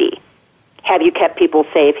safety. Have you kept people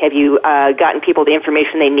safe? Have you gotten people the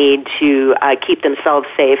information they need to keep themselves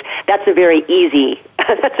safe? That's a very easy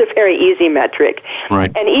metric.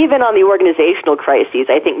 Right. And even on the organizational crises,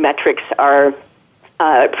 I think metrics are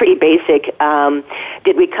pretty basic.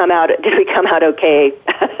 Did we come out okay?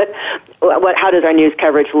 How does our news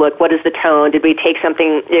coverage look? What is the tone? Did we take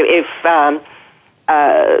something? If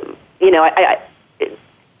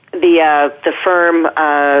the firm,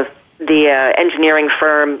 the engineering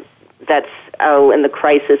firm that's in the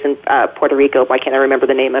crisis in Puerto Rico, why can't I remember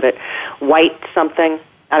the name of it? White something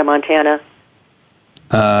out of Montana.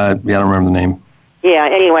 I don't remember the name. Yeah.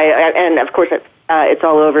 Anyway, and of course it's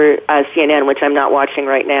all over CNN, which I'm not watching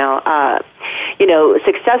right now.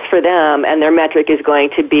 Success for them and their metric is going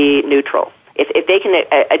to be neutral. If they can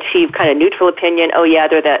achieve kind of neutral opinion, oh yeah,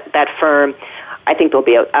 they're that firm. I think they'll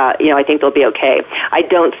be okay. I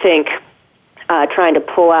don't think trying to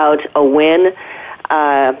pull out a win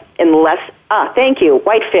unless thank you,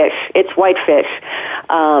 whitefish. It's whitefish,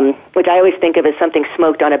 which I always think of as something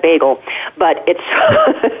smoked on a bagel, but it's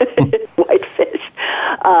whitefish.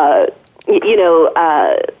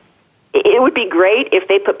 It would be great if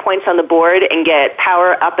they put points on the board and get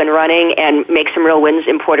power up and running and make some real wins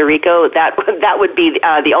in Puerto Rico. That would be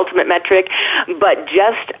the ultimate metric. But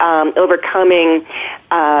just overcoming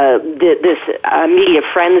this media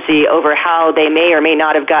frenzy over how they may or may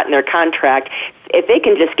not have gotten their contract, if they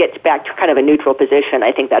can just get back to kind of a neutral position,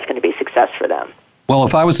 I think that's going to be success for them. Well,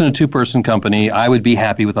 if I was in a 2-person company, I would be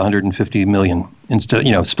happy with $150 million instead.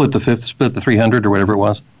 Split the 300 or whatever it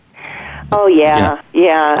was. Oh, yeah.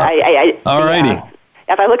 All righty. Yeah.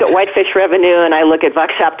 If I look at Whitefish revenue and I look at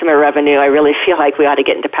Vox Optima revenue, I really feel like we ought to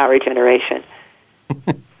get into power generation.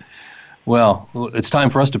 Well, it's time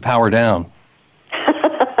for us to power down.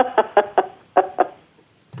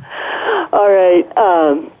 All right.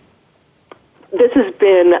 This has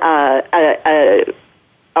been a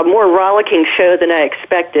more rollicking show than I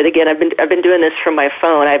expected. Again, I've been doing this from my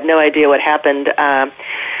phone. I have no idea what happened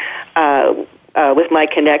with my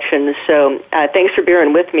connections. So thanks for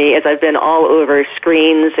bearing with me as I've been all over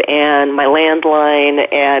screens and my landline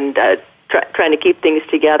and trying to keep things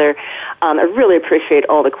together. I really appreciate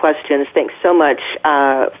all the questions. Thanks so much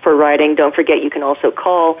for writing. Don't forget you can also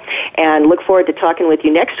call, and look forward to talking with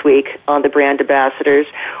you next week on the Brand Ambassadors,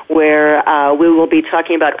 where we will be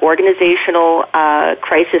talking about organizational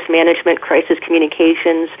crisis management, crisis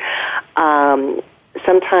communications.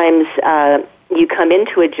 Sometimes you come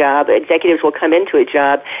into a job, executives will come into a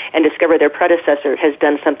job and discover their predecessor has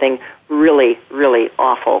done something really, really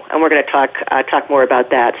awful. And we're going to talk more about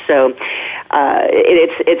that. So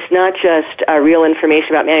it's not just real information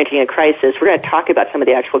about managing a crisis. We're going to talk about some of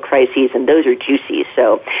the actual crises, and those are juicy.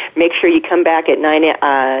 So make sure you come back at 9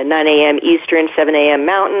 a.m. Eastern, 7 a.m.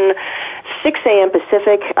 Mountain, 6 a.m.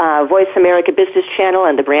 Pacific, Voice America Business Channel,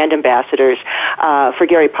 and the Brand Ambassadors. For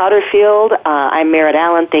Gary Potterfield, I'm Merritt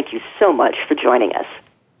Allen. Thank you so much for joining us.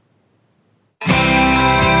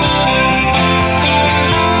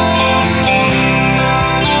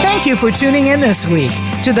 Thank you for tuning in this week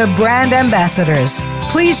to the Brand Ambassadors.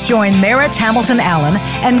 Please join Merritt Hamilton Allen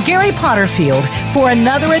and Gary Potterfield for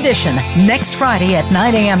another edition next Friday at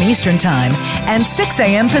 9 a.m. Eastern Time and 6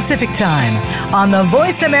 a.m. Pacific Time on the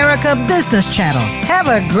Voice America Business Channel. Have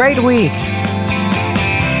a great week.